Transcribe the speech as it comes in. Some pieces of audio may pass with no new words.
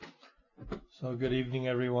So good evening,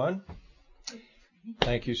 everyone.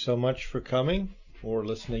 Thank you so much for coming or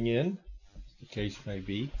listening in, as the case may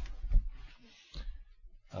be.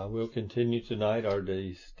 We'll continue tonight our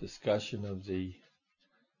day's discussion of the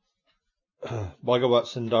Bhagavat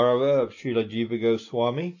Sandarbha of Srila Jiva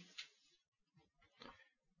Goswami.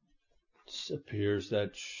 It appears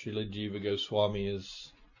that Srila Jiva Goswami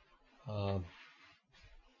is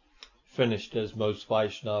finished, as most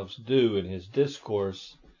Vaishnavas do, in his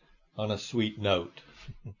discourse on a sweet note.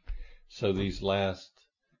 So the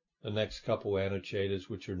next couple Anuchetas,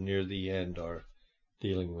 which are near the end, are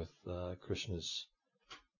dealing with Krishna's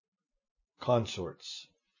consorts,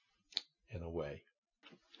 in a way.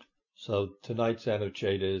 So tonight's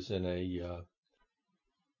Anucheta is in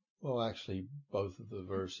actually both of the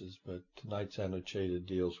verses, but tonight's Anucheta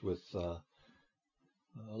deals with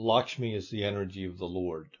Lakshmi as the energy of the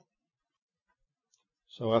Lord.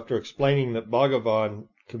 So after explaining that Bhagavan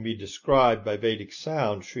can be described by Vedic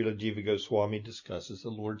sound, Srila Jiva Goswami discusses the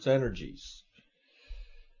Lord's energies.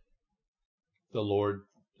 The Lord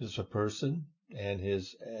is a person, and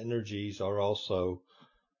his energies are also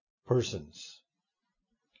persons.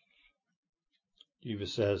 Jiva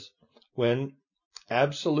says, when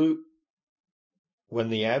the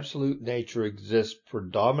absolute nature exists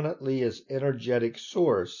predominantly as energetic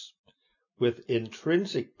source with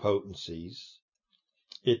intrinsic potencies,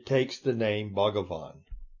 it takes the name Bhagavan.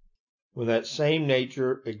 When that same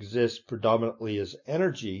nature exists predominantly as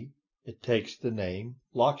energy, it takes the name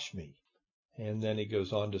Lakshmi. And then he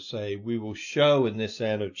goes on to say, we will show in this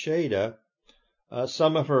Anucheta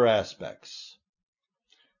some of her aspects,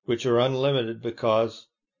 which are unlimited because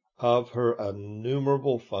of her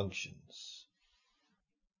innumerable functions.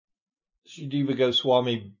 Sri Jiva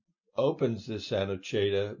Goswami opens this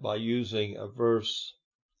Anucheta by using a verse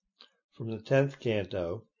from the 10th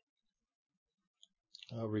canto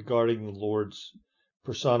regarding the Lord's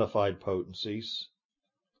personified potencies.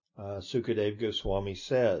 Sukadeva Goswami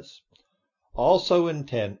says, also in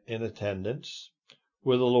attendance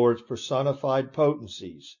were the Lord's personified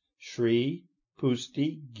potencies, Shri,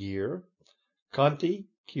 Pusti, Gir, Kanti,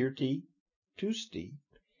 Kirti, Tusti,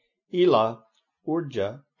 Ila,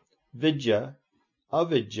 Urja, Vidya,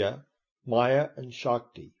 Avidya, Maya, and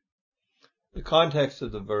Shakti. The context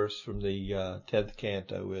of the verse from the 10th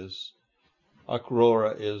canto is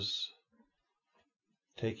Akrura is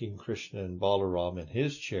taking Krishna and Balaram in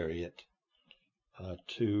his chariot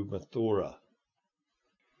to Mathura.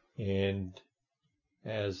 And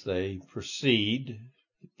as they proceed,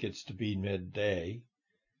 it gets to be midday,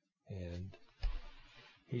 and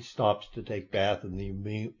he stops to take bath in the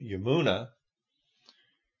Yamuna,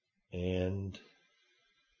 and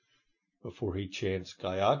before he chants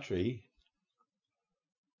Gayatri,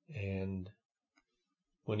 and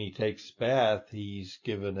when he takes bath, he's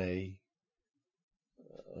given a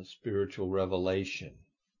spiritual revelation.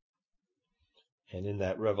 And in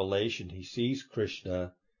that revelation, he sees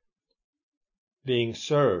Krishna being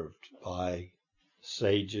served by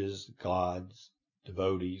sages, gods,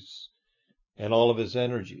 devotees, and all of his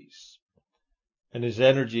energies. And his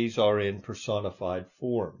energies are in personified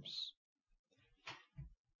forms.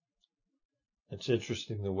 It's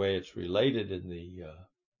interesting the way it's related in the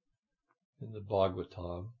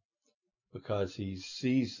Bhagavatam, because he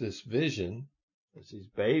sees this vision as he's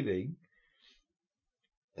bathing,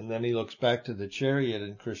 and then he looks back to the chariot,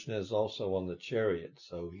 and Krishna is also on the chariot.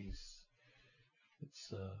 So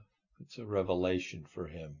it's a revelation for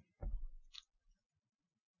him.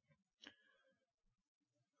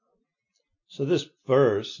 So this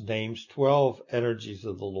verse names 12 energies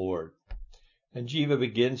of the Lord. And Jiva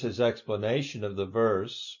begins his explanation of the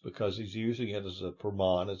verse, because he's using it as a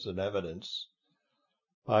praman, as an evidence,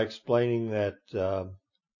 by explaining that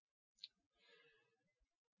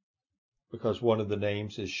because one of the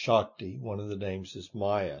names is Shakti, one of the names is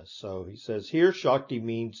Maya. So he says here Shakti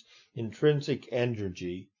means intrinsic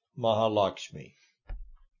energy, Mahalakshmi.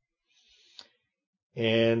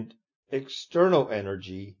 And external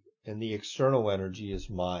energy, and the external energy is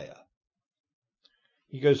Maya.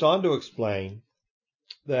 He goes on to explain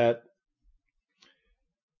that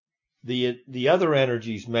the other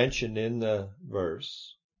energies mentioned in the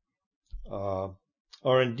verse are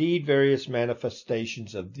indeed various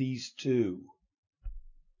manifestations of these two,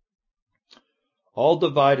 all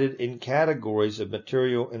divided in categories of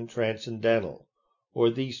material and transcendental, or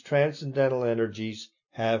these transcendental energies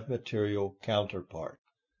have material counterpart.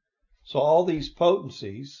 So all these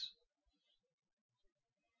potencies,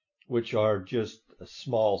 which are just a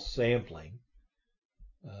small sampling,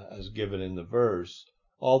 as given in the verse,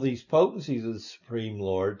 all these potencies of the Supreme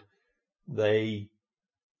Lord, they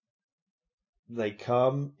they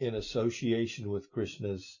come in association with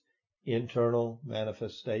Krishna's internal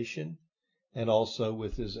manifestation and also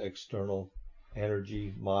with his external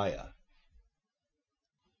energy, Maya.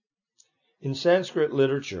 In Sanskrit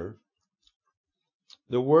literature,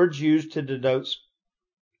 the words used to denote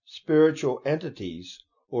spiritual entities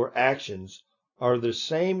or actions are the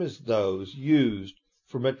same as those used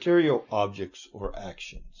for material objects or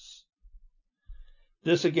actions.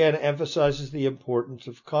 This again emphasizes the importance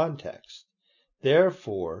of context.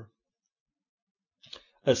 Therefore,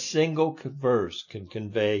 a single verse can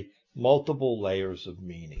convey multiple layers of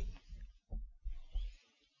meaning.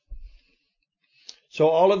 So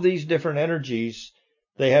all of these different energies,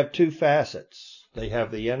 they have two facets. They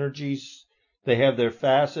have the energies, they have their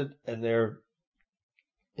facet and their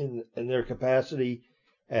capacity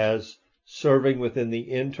as serving within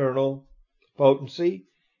the internal potency,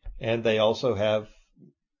 and they also have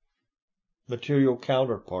material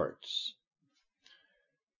counterparts.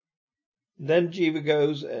 Then Jiva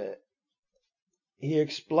goes, he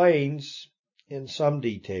explains in some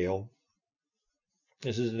detail.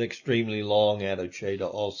 This is an extremely long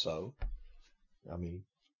Anucheta also.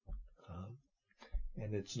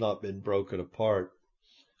 And it's not been broken apart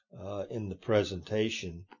in the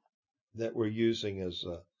presentation that we're using as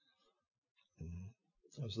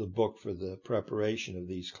the book for the preparation of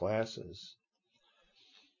these classes.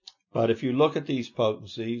 But if you look at these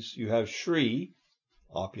potencies, you have Shri,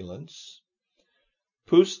 opulence,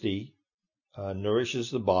 Pusti, nourishes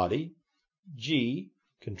the body, Ji,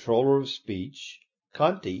 controller of speech,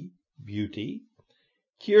 Kanti, beauty,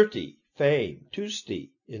 Kirti, fame,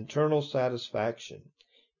 Tusti, internal satisfaction,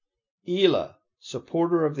 Ila,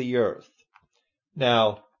 supporter of the earth.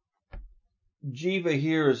 Now, Jiva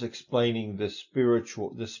here is explaining the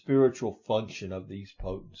spiritual function of these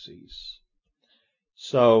potencies.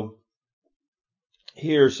 So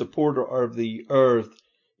here, supporter of the earth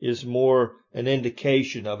is more an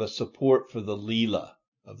indication of a support for the Leela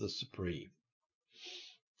of the Supreme.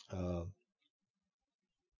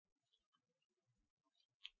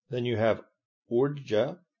 Then you have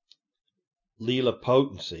Urja, Leela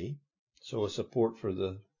potency, so a support for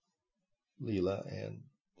the Leela and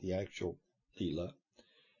the actual Leela.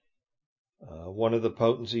 One of the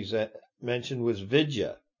potencies mentioned was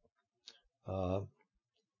Vidya.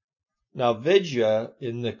 Now, Vidya,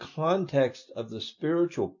 in the context of the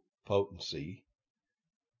spiritual potency,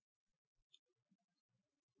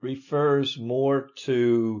 refers more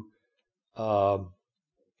to,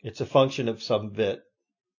 it's a function of Samvit,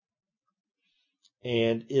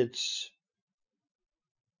 and it's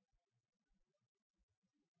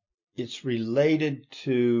related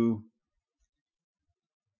to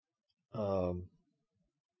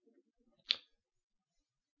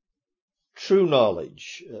true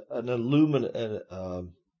knowledge, an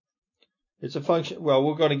it's a function. Well,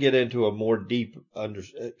 we're going to get into a more deep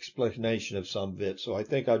explanation of Samvit, so I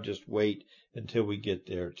think I'll just wait until we get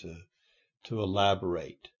there to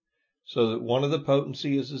elaborate. So that one of the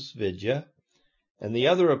potency is Vidya, and the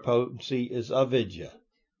other potency is Avidya.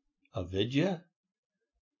 Avidya?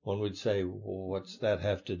 One would say, well, what's that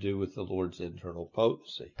have to do with the Lord's internal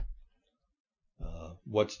potency?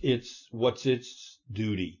 What's its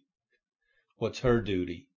duty? What's her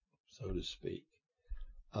duty, so to speak?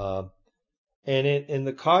 And in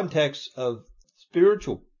the context of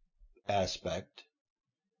spiritual aspect,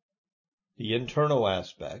 the internal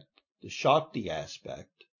aspect, the Shakti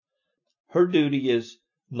aspect, her duty is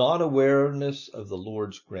non-awareness of the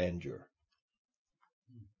Lord's grandeur.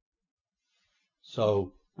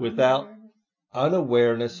 So without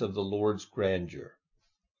unawareness of the Lord's grandeur.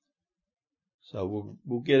 So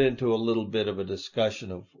we'll get into a little bit of a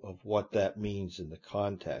discussion of what that means in the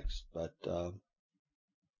context, but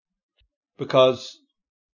because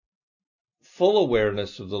full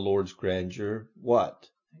awareness of the Lord's grandeur, what?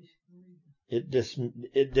 It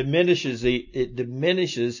diminishes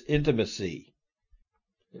intimacy.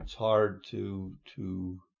 It's hard to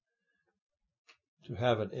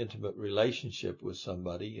have an intimate relationship with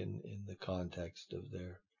somebody in the context of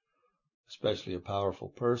especially a powerful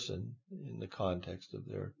person, in the context of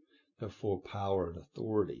their full power and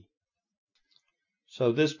authority.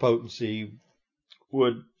 So this potency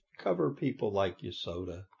would cover people like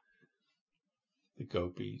Yasoda, the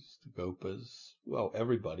Gopis, the Gopas, well,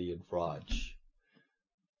 everybody in Vraj.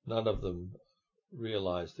 None of them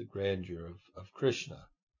realize the grandeur of Krishna.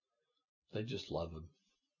 They just love him.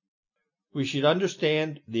 We should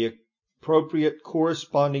understand the appropriate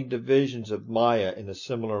corresponding divisions of Maya in a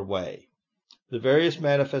similar way. The various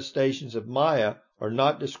manifestations of Maya are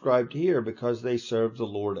not described here because they serve the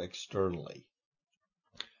Lord externally.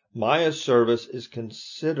 Maya's service is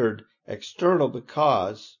considered external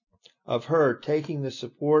because of her taking the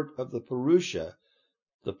support of the Purusha,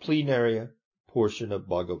 the plenary portion of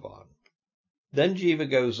Bhagavan. Then Jiva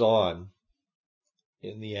goes on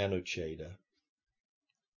in the Anucheta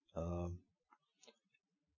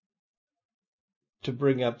to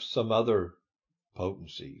bring up some other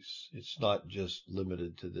potencies. It's not just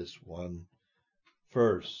limited to this one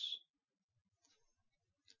verse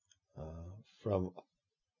from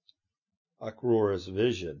Akrora's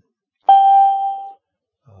vision.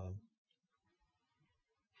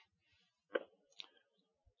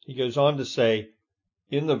 He goes on to say,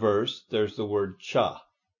 in the verse, there's the word cha.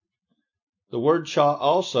 The word cha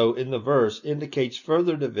also in the verse indicates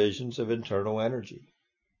further divisions of internal energy,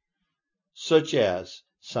 such as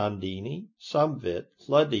Sandhini, Samvit,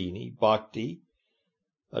 Hladini, Bhakti,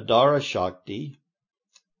 Adara Shakti,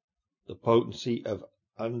 the potency of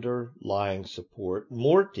underlying support,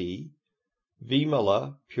 Murti,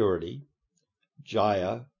 Vimala, purity,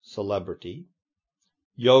 Jaya, celebrity,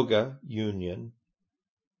 Yoga, union,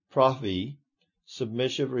 Pravi,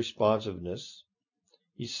 submissive responsiveness,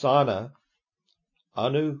 Isana,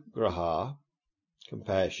 Anugraha,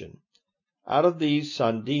 compassion. Out of these,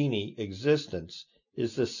 Sandhini, existence,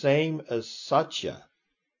 is the same as Satya,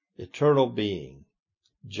 eternal being.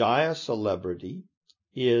 Jaya, celebrity,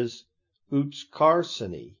 is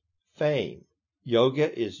Utskarsini, fame.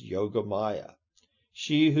 Yoga is Yogamaya,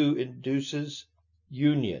 she who induces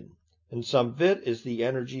union. And Samvit is the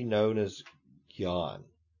energy known as Gyan,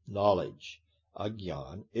 knowledge,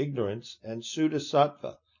 Agyan, ignorance, and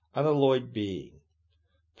Sudasattva, unalloyed being.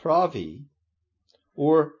 Pravi,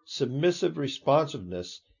 or submissive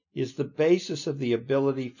responsiveness, is the basis of the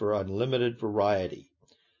ability for unlimited variety.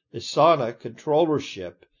 Isana,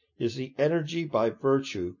 controllership, is the energy by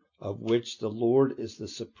virtue of which the Lord is the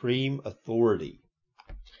supreme authority.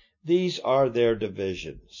 These are their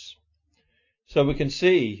divisions. So we can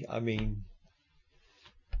see,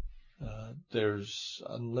 there's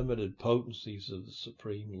unlimited potencies of the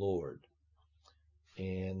Supreme Lord.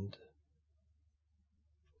 And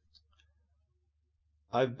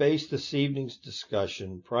I've based this evening's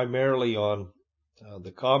discussion primarily on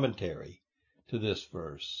the commentary to this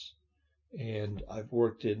verse. And I've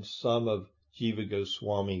worked in some of Jiva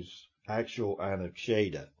Goswami's actual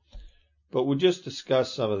Anucheta. But we'll just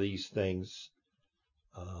discuss some of these things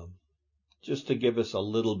just to give us a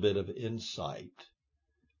little bit of insight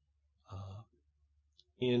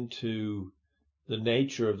into the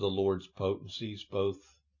nature of the Lord's potencies, both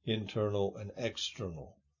internal and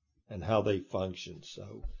external, and how they function.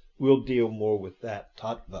 So we'll deal more with that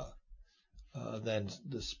tattva than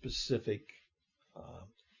the specifics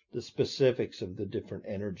of the different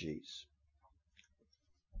energies.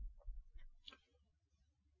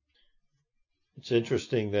 It's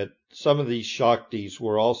interesting that some of these Shaktis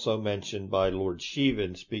were also mentioned by Lord Shiva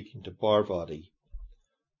in speaking to Parvati.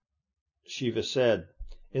 Shiva said,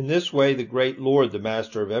 "In this way the great Lord, the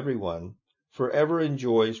master of everyone, forever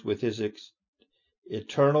enjoys with his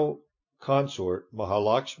eternal consort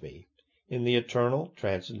Mahalakshmi in the eternal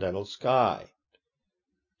transcendental sky.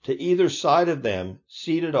 To either side of them,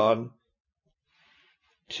 seated on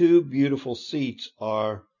two beautiful seats,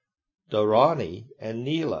 are Dharani and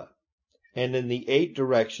Nila, and in the 8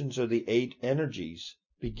 directions are the 8 energies,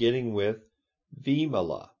 beginning with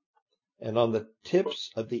Vimala, and on the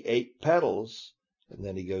tips of the 8 petals," and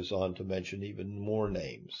then he goes on to mention even more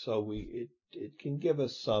names. So it can give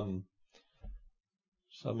us some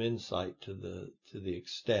insight to the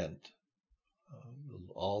extent of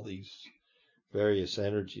all these various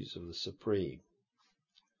energies of the Supreme.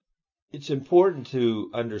 It's important to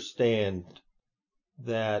understand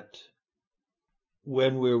that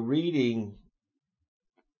when we're reading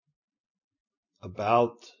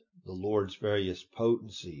about the Lord's various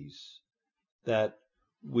potencies, that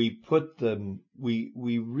we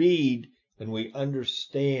read and we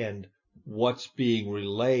understand what's being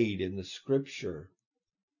relayed in the scripture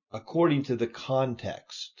according to the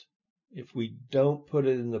context. If we don't put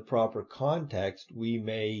it in the proper context, we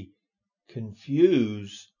may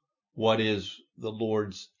confuse what is the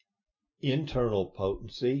Lord's internal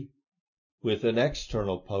potency with an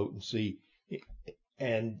external potency,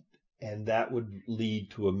 and that would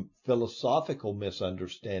lead to a philosophical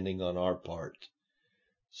misunderstanding on our part.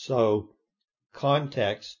 So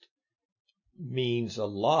context means a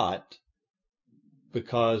lot,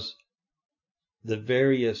 because the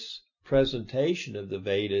various presentation of the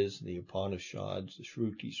Vedas, the Upanishads, the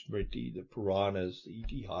Shruti Smriti, the Puranas, the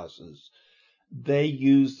Itihasas, they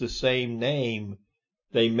use the same name.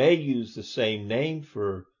 They may use the same name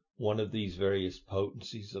for one of these various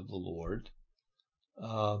potencies of the Lord,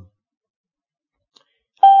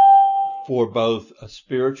 for both a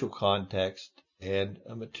spiritual context and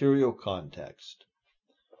a material context.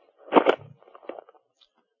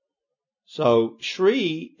 So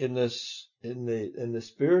Shri in the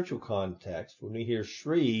spiritual context, when we hear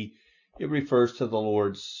Shri, it refers to the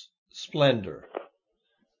Lord's splendor.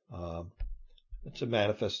 It's a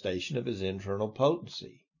manifestation of his internal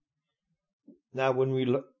potency. Now, when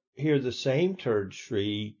we hear the same term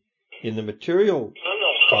Shri in the material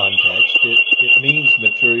context, it means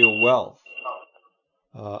material wealth,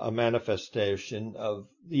 a manifestation of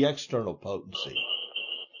the external potency.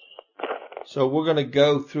 So we're going to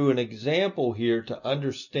go through an example here to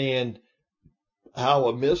understand how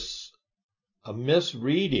a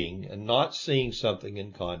misreading and not seeing something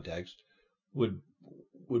in context would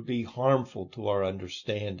be harmful to our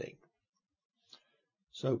understanding.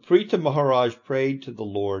 So Pritha Maharaj prayed to the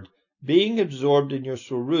Lord, being absorbed in your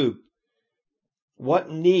Swarup,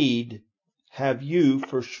 what need have you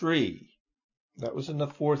for Shri? That was in the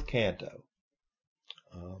 4th canto.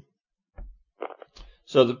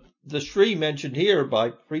 So the Shri mentioned here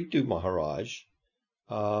by Pritha Maharaj,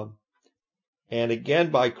 and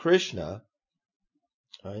again by Krishna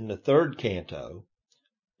in the 3rd canto,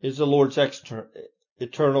 is the Lord's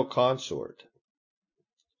eternal consort.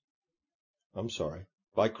 I'm sorry,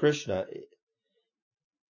 by Krishna.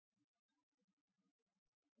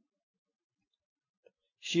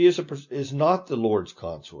 She is not the Lord's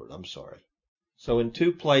consort. I'm sorry. So in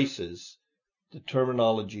 2 places, the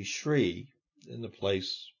terminology Shri in the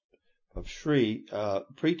place of Shri,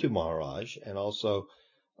 Pritha Maharaj, and also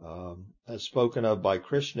as spoken of by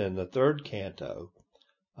Krishna in the 3rd canto,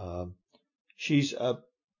 she's a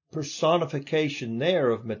personification there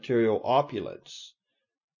of material opulence.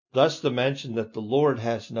 Thus the mention that the Lord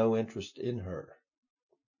has no interest in her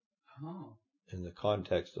in the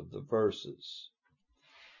context of the verses.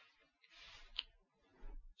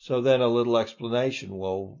 So then a little explanation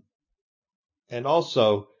will, and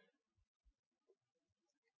also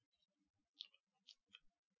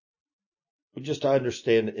just to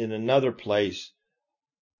understand in another place,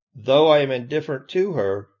 though I am indifferent to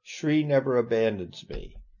her, Shri never abandons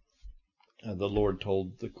me. The Lord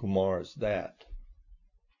told the Kumars that.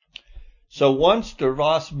 So once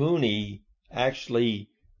Durvas Muni actually,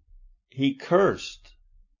 he cursed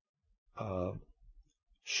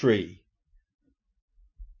Shri.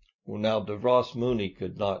 Well, now Durvas Muni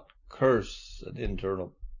could not curse an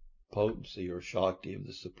internal potency or Shakti of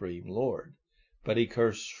the Supreme Lord, but he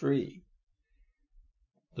cursed Shri,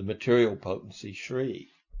 the material potency Shri.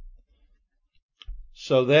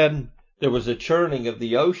 So then there was a churning of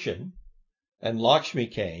the ocean, and Lakshmi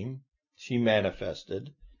came, she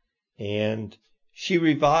manifested, and she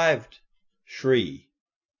revived Shri.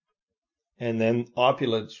 And then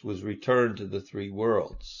opulence was returned to the 3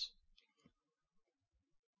 worlds.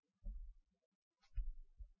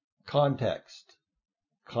 Context.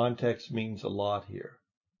 Context means a lot here.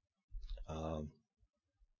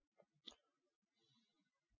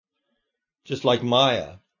 Just like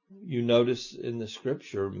Maya, you notice in the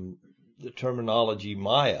scripture the terminology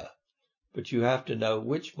Maya, but you have to know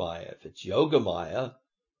which Maya. If it's Yoga Maya,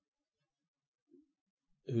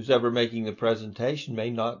 who's ever making the presentation may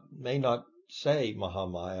not say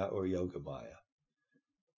Mahamaya or Yoga Maya.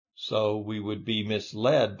 So we would be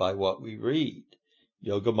misled by what we read.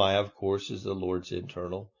 Yoga Maya, of course, is the Lord's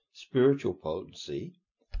internal spiritual potency.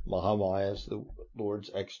 Mahamaya is the Lord's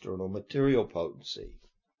external material potency.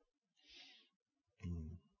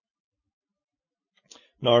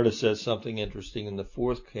 Narada says something interesting in the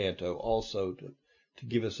 4th canto also to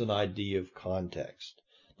give us an idea of context.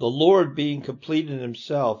 The Lord, being complete in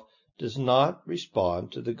himself, does not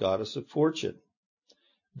respond to the goddess of fortune,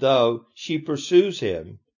 though she pursues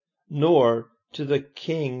him, nor to the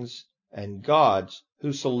kings and gods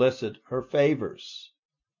who solicit her favors.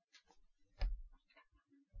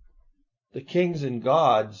 The kings and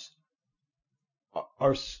gods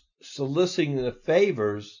are soliciting the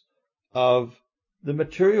favors of the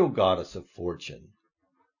material goddess of fortune.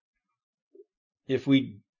 If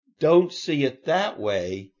we don't see it that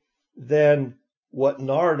way, then what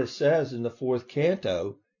Narada says in the 4th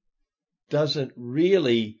canto doesn't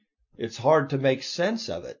really, it's hard to make sense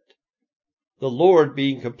of it. The Lord,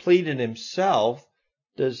 being complete in himself,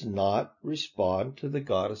 does not respond to the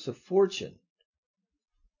goddess of fortune.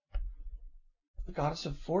 The goddess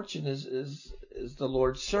of fortune is the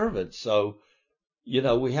Lord's servant. So,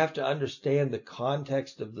 we have to understand the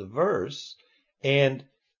context of the verse. And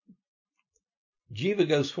Jiva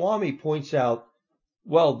Goswami points out,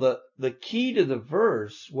 well, the key to the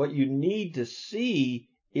verse, what you need to see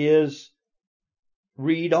is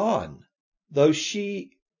read on. though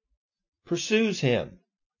she pursues him,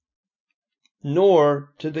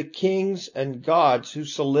 nor to the kings and gods who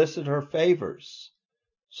solicit her favors.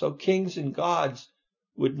 So kings and gods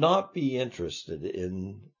would not be interested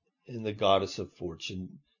in the goddess of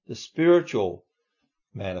fortune, the spiritual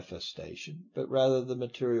manifestation, but rather the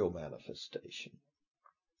material manifestation.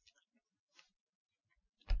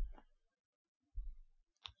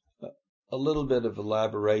 A little bit of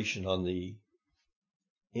elaboration on the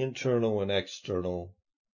internal and external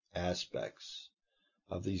aspects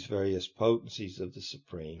of these various potencies of the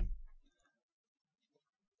Supreme.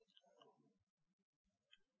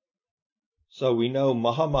 So we know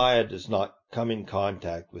Mahamaya does not come in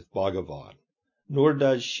contact with Bhagavan, nor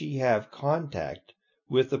does she have contact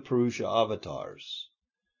with the Purusha avatars,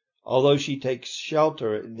 although she takes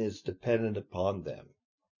shelter and is dependent upon them.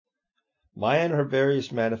 Maya and her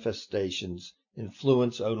various manifestations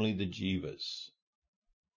influence only the jivas.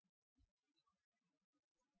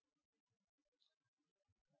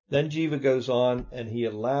 Then Jiva goes on and he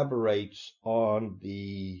elaborates on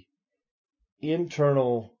the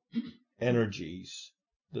internal energies,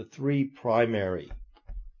 the three primary.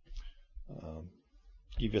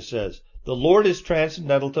 Jiva says, the Lord is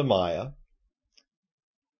transcendental to Maya.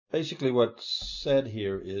 Basically what's said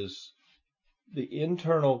here is the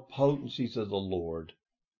internal potencies of the Lord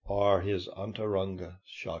are his Antaranga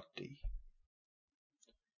Shakti.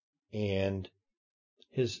 And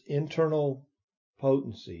his internal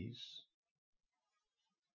potencies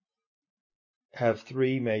have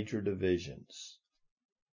three major divisions.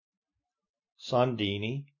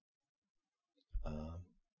 Sandhini,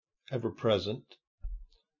 ever-present.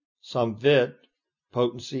 Samvit,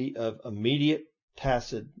 potency of immediate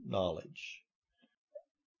tacit knowledge.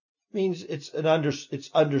 Means it's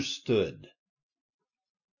understood.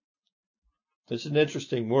 It's an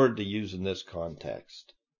interesting word to use in this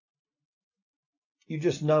context. You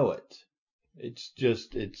just know it. It's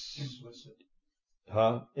implicit.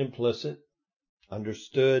 Implicit,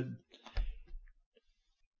 understood.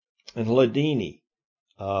 And Hladini,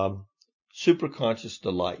 superconscious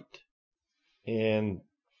delight. And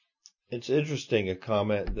it's interesting, a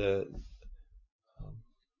comment, the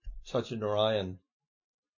Satyanarayan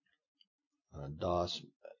Das,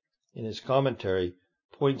 in his commentary,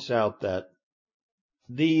 points out that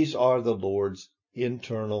these are the Lord's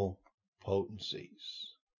internal potencies.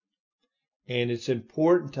 And it's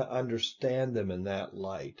important to understand them in that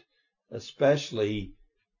light, especially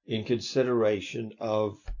in consideration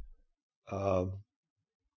of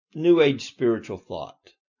New Age spiritual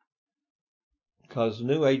thought. Because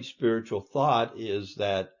New Age spiritual thought is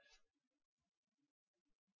that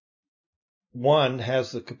one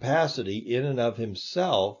has the capacity in and of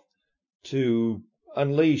himself to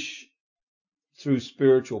unleash through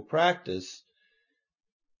spiritual practice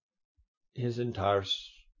his entire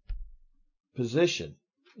position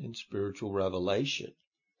in spiritual revelation.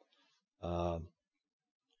 But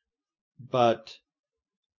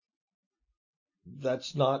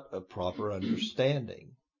that's not a proper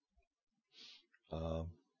understanding. And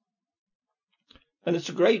it's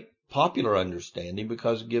a great popular understanding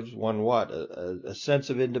because it gives one a sense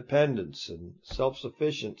of independence and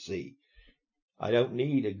self-sufficiency. I don't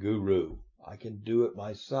need a guru. I can do it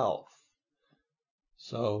myself.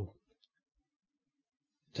 So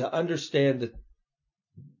to understand that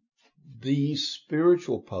these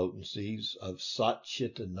spiritual potencies of Sat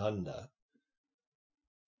Chit Ananda,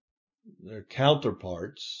 their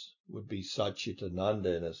counterparts would be Sat Chit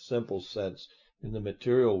Ananda in a simple sense in the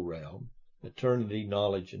material realm, eternity,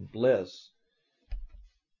 knowledge, and bliss.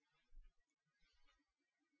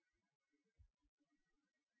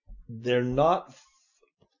 They're not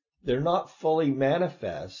fully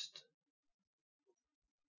manifest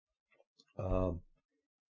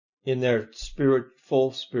in their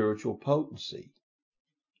full spiritual potency.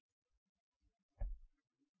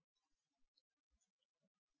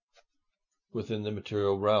 Within the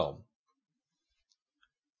material realm.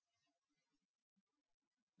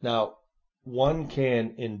 Now, one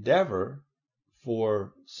can endeavor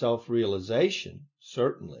for self-realization,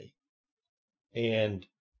 certainly,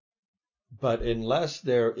 but unless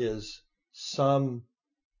there is some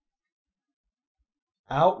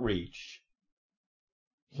outreach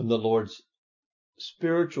from the Lord's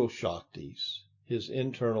spiritual Shaktis, his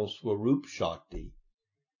internal Swarup Shakti,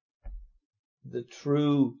 the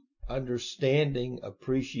true understanding,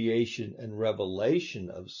 appreciation, and revelation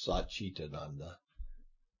of Satchitananda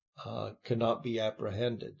cannot be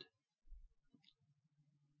apprehended.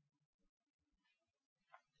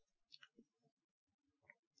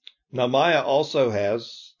 Now, Maya also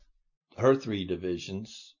has her three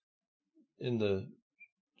divisions in the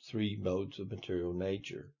three modes of material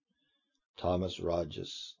nature: tamas,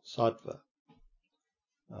 rajas, sattva.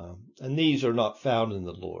 And these are not found in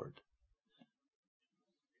the Lord.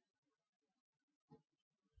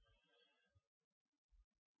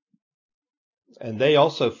 And they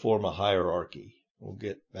also form a hierarchy. We'll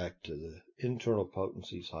get back to the internal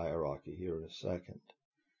potencies hierarchy here in a second.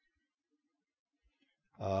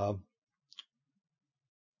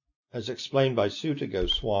 As explained by Sutta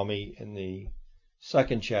Goswami in the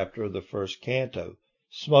second chapter of the first canto,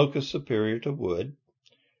 smoke is superior to wood,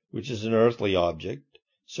 which is an earthly object.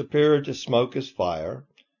 Superior to smoke is fire,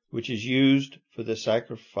 which is used for the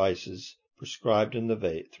sacrifices prescribed in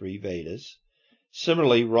the three Vedas.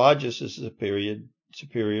 Similarly, rajas is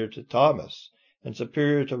superior to tamas, and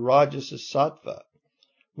superior to rajas is sattva,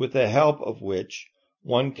 with the help of which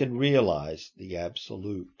one can realize the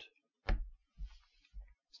absolute.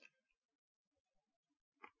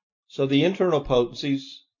 So the internal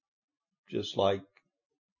potencies, just like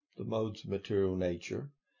the modes of material nature,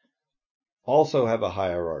 also have a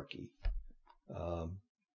hierarchy.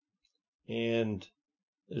 And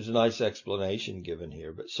there's a nice explanation given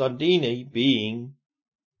here. But Sandhini, being,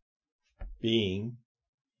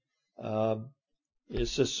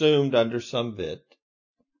 is assumed under Samvit,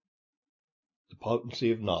 the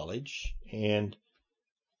potency of knowledge, and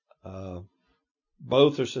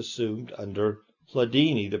both are assumed under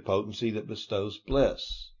Hladini, the potency that bestows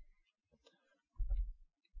bliss.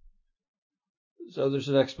 So there's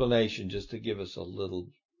an explanation just to give us a little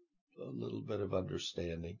bit of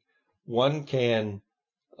understanding. One can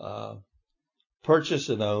purchase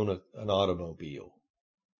and own an automobile,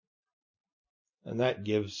 and that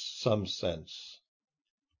gives some sense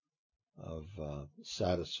of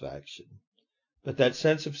satisfaction. But that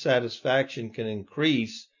sense of satisfaction can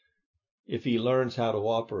increase if he learns how to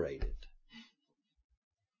operate it.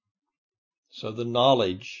 So the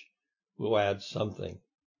knowledge will add something.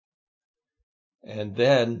 And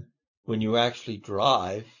then when you actually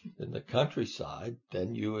drive in the countryside,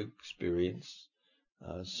 then you experience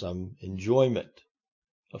some enjoyment,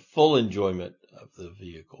 a full enjoyment of the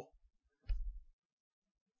vehicle.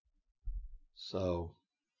 So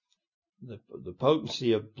the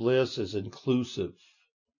potency of bliss is inclusive.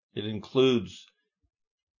 It includes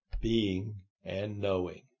being and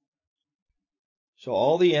knowing. So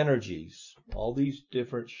all the energies, all these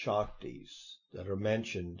different Shaktis that are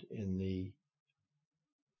mentioned in the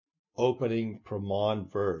opening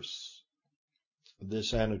Praman verse of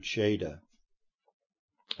this Anucheta,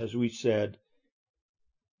 as we said,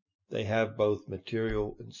 they have both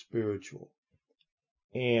material and spiritual.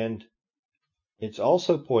 And it's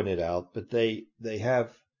also pointed out that they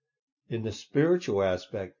have, in the spiritual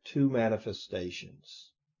aspect, two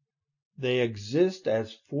manifestations. They exist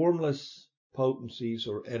as formless potencies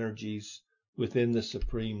or energies within the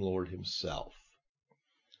Supreme Lord himself.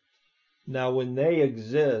 Now, when they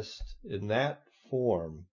exist in that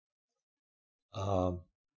form,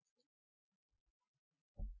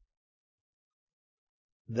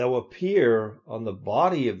 they'll appear on the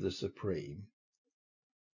body of the Supreme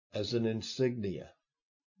as an insignia,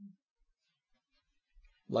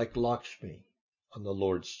 like Lakshmi on the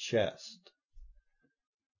Lord's chest.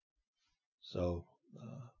 So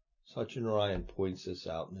Satyanarayan points this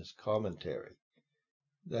out in his commentary,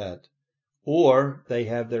 that, or they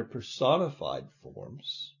have their personified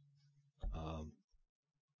forms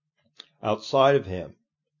outside of him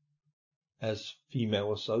as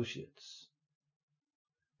female associates.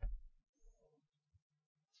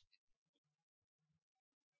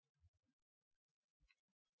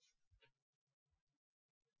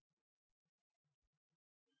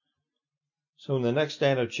 So in the next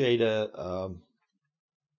Anucheta,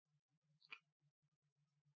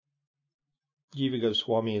 Jiva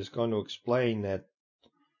Goswami is going to explain that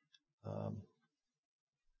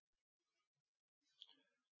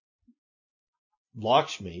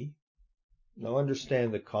Lakshmi, now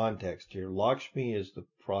understand the context here, Lakshmi is the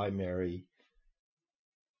primary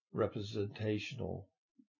representational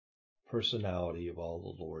personality of all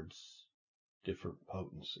the Lord's different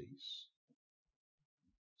potencies.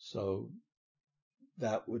 So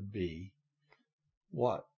that would be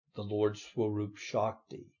what? The Lord's Swarup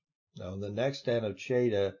Shakti. Now in the next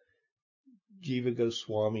Anucheta, Jiva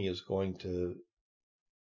Goswami is going to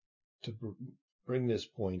bring this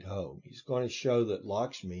point home. He's going to show that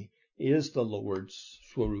Lakshmi is the Lord's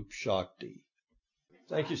Swarup Shakti.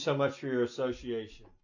 Thank you so much for your association.